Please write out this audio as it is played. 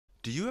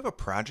Do you have a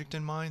project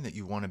in mind that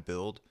you want to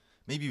build?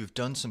 Maybe you've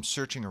done some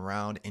searching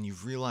around and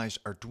you've realized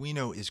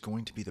Arduino is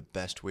going to be the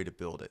best way to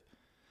build it.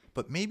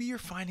 But maybe you're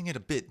finding it a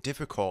bit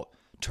difficult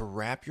to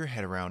wrap your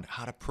head around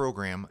how to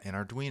program an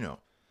Arduino.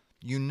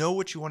 You know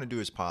what you want to do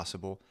is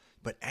possible,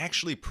 but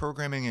actually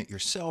programming it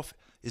yourself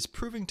is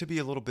proving to be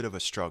a little bit of a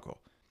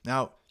struggle.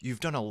 Now, you've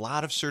done a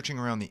lot of searching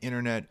around the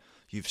internet,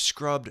 you've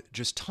scrubbed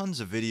just tons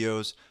of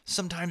videos,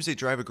 sometimes they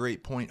drive a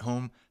great point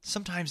home,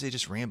 sometimes they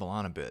just ramble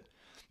on a bit.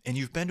 And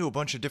you've been to a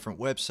bunch of different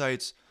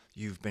websites,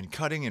 you've been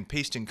cutting and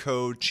pasting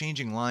code,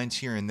 changing lines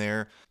here and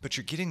there, but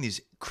you're getting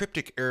these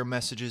cryptic error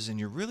messages and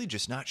you're really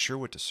just not sure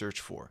what to search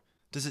for.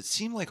 Does it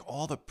seem like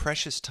all the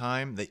precious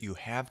time that you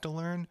have to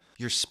learn,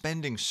 you're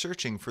spending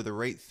searching for the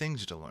right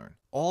things to learn?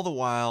 All the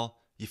while,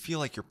 you feel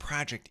like your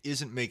project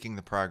isn't making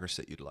the progress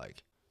that you'd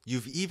like.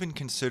 You've even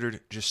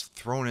considered just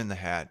throwing in the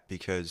hat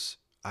because,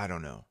 I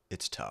don't know,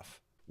 it's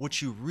tough.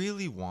 What you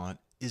really want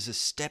is a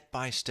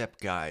step-by-step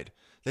guide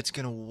that's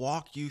going to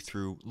walk you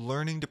through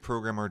learning to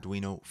program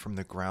Arduino from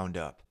the ground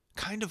up.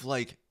 Kind of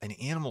like an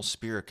animal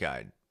spirit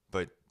guide,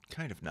 but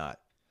kind of not.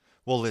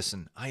 Well,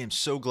 listen, I am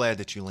so glad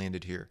that you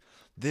landed here.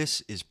 This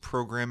is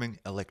Programming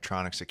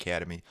Electronics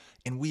Academy,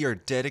 and we are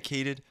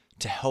dedicated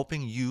to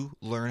helping you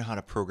learn how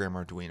to program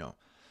Arduino.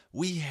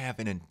 We have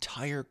an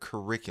entire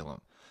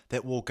curriculum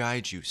that will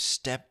guide you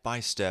step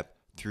by step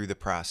through the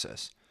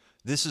process.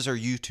 This is our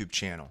YouTube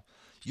channel.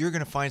 You're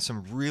going to find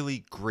some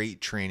really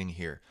great training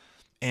here.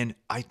 And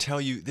I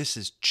tell you, this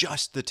is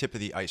just the tip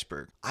of the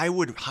iceberg. I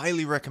would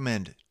highly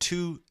recommend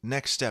 2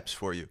 next steps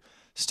for you.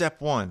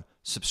 Step 1,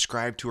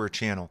 subscribe to our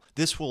channel.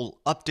 This will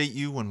update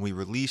you when we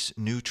release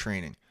new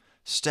training.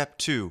 Step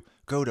 2,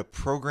 go to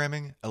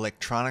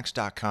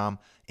programmingelectronics.com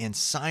and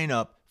sign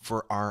up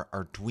for our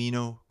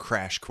Arduino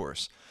Crash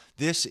Course.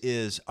 This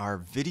is our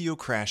video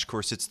crash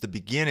course. It's the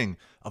beginning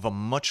of a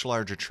much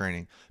larger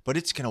training, but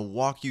it's going to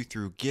walk you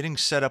through getting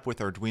set up with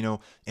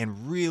Arduino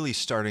and really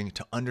starting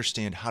to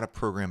understand how to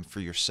program for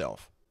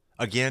yourself.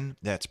 Again,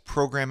 that's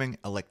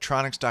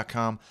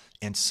programmingelectronics.com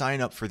and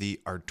sign up for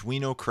the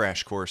Arduino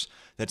Crash Course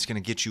that's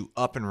going to get you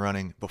up and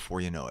running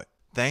before you know it.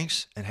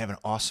 Thanks and have an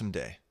awesome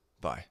day.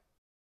 Bye.